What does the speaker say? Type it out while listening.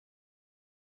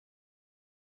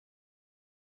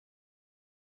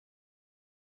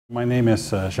My name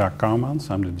is Jacques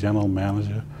Coumans. I'm the General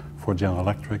Manager for General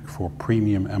Electric for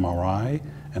Premium MRI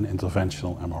and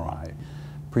Interventional MRI.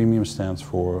 Premium stands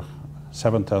for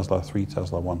 7 Tesla, 3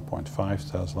 Tesla,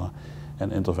 1.5 Tesla,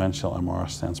 and Interventional MR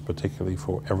stands particularly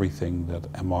for everything that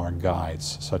MR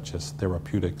guides, such as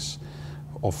therapeutics,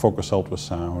 or focused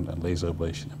ultrasound and laser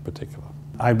ablation in particular.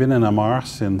 I've been in MR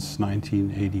since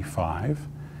 1985,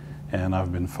 and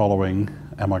I've been following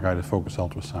MR-guided focused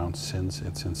ultrasound since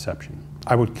its inception.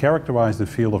 I would characterize the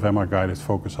field of MR-guided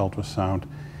focused ultrasound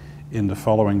in the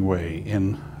following way.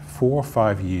 In 4 or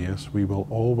 5 years, we will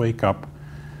all wake up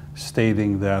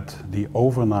stating that the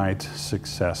overnight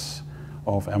success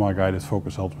of MR-guided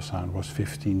focused ultrasound was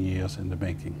 15 years in the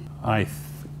making. I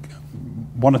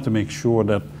wanted to make sure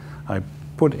that I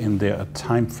put in there a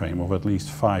time frame of at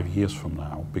least 5 years from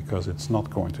now, because it's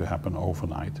not going to happen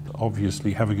overnight.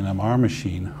 Obviously, having an MR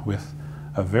machine with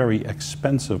a very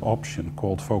expensive option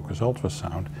called focused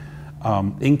ultrasound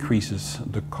increases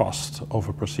the cost of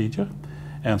a procedure.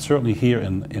 And certainly here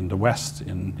in the West,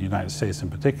 in the United States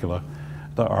in particular,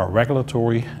 there are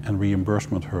regulatory and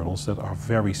reimbursement hurdles that are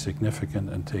very significant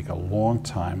and take a long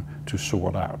time to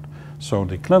sort out. So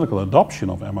the clinical adoption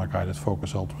of MR-guided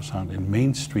focused ultrasound in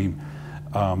mainstream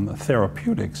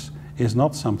therapeutics is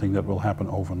not something that will happen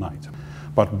overnight.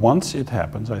 But once it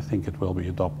happens, I think it will be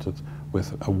adopted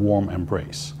with a warm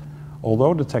embrace.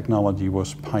 Although the technology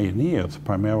was pioneered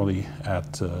primarily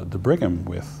at the Brigham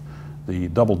with the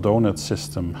double donut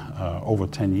system over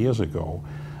 10 years ago,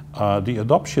 the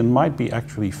adoption might be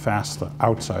actually faster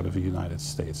outside of the United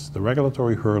States. The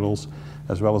regulatory hurdles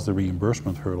as well as the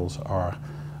reimbursement hurdles are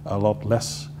a lot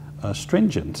less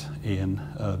stringent in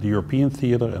the European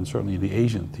theater and certainly the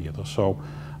Asian theater. So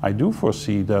I do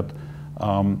foresee that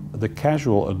the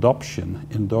casual adoption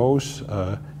in those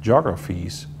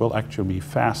geographies will actually be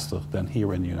faster than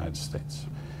here in the United States.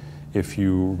 If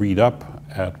you read up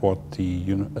at what the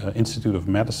Institute of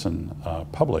Medicine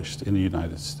published in the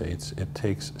United States, it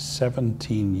takes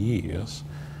 17 years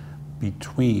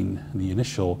between the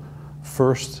initial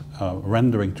first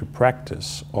rendering to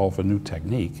practice of a new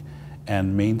technique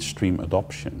and mainstream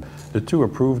adoption. The 2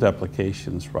 approved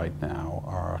applications right now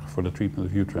are for the treatment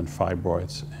of uterine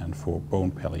fibroids and for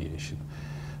bone palliation.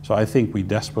 So I think we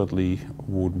desperately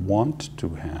would want to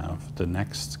have the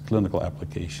next clinical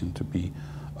application to be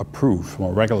approved from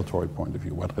a regulatory point of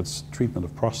view, whether it's treatment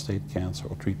of prostate cancer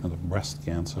or treatment of breast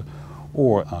cancer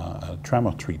or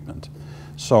tremor treatment.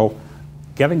 So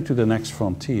getting to the next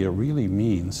frontier really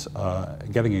means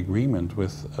getting agreement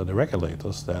with the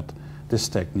regulators that this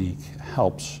technique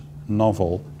helps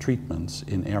novel treatments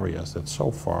in areas that so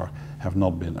far have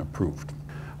not been approved.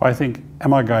 I think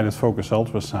MR-guided focused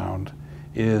ultrasound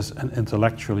is an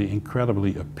intellectually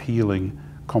incredibly appealing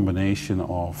combination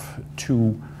of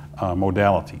 2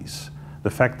 modalities.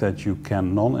 The fact that you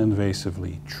can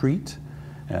non-invasively treat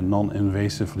and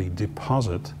non-invasively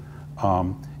deposit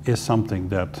is something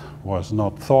that was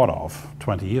not thought of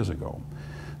 20 years ago.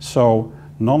 So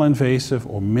non-invasive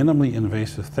or minimally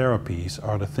invasive therapies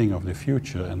are the thing of the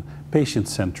future, and patient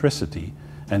centricity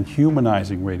and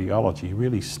humanizing radiology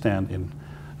really stand in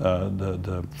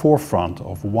the forefront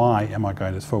of why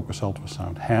MR-guided focused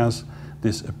ultrasound has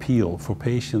this appeal for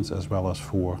patients as well as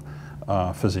for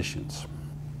physicians.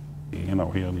 You know,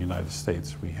 here in the United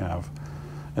States we have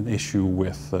an issue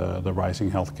with the rising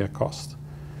healthcare cost,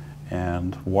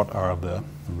 and what are the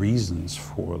reasons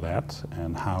for that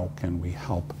and how can we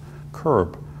help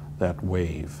curb that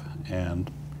wave.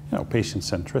 And you know, patient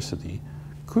centricity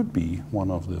could be one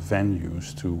of the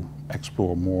venues to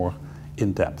explore more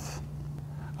in depth.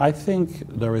 I think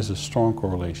there is a strong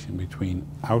correlation between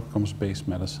outcomes-based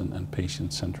medicine and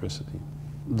patient centricity.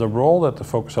 The role that the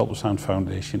Focused Ultrasound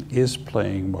Foundation is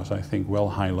playing was, I think, well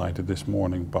highlighted this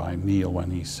morning by Neil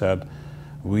when he said,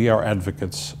 we are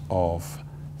advocates of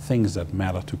things that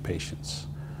matter to patients.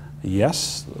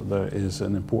 Yes, there is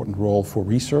an important role for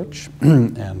research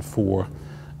and for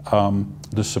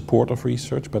the support of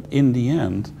research, but in the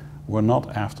end, we're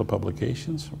not after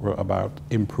publications, we're about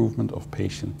improvement of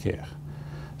patient care.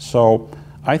 So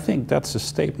I think that's a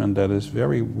statement that is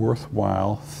very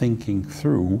worthwhile thinking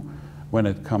through when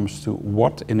it comes to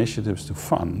what initiatives to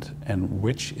fund and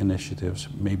which initiatives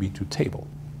maybe to table.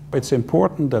 It's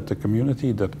important that the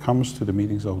community that comes to the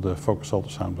meetings of the Focused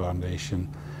Ultrasound Foundation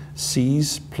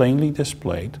sees plainly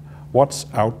displayed what's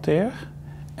out there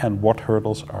and what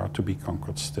hurdles are to be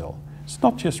conquered still. It's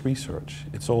not just research,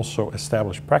 it's also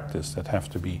established practice that have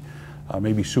to be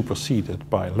maybe superseded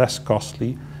by less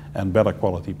costly and better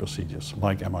quality procedures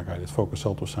like MR-guided focused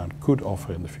ultrasound could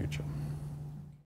offer in the future.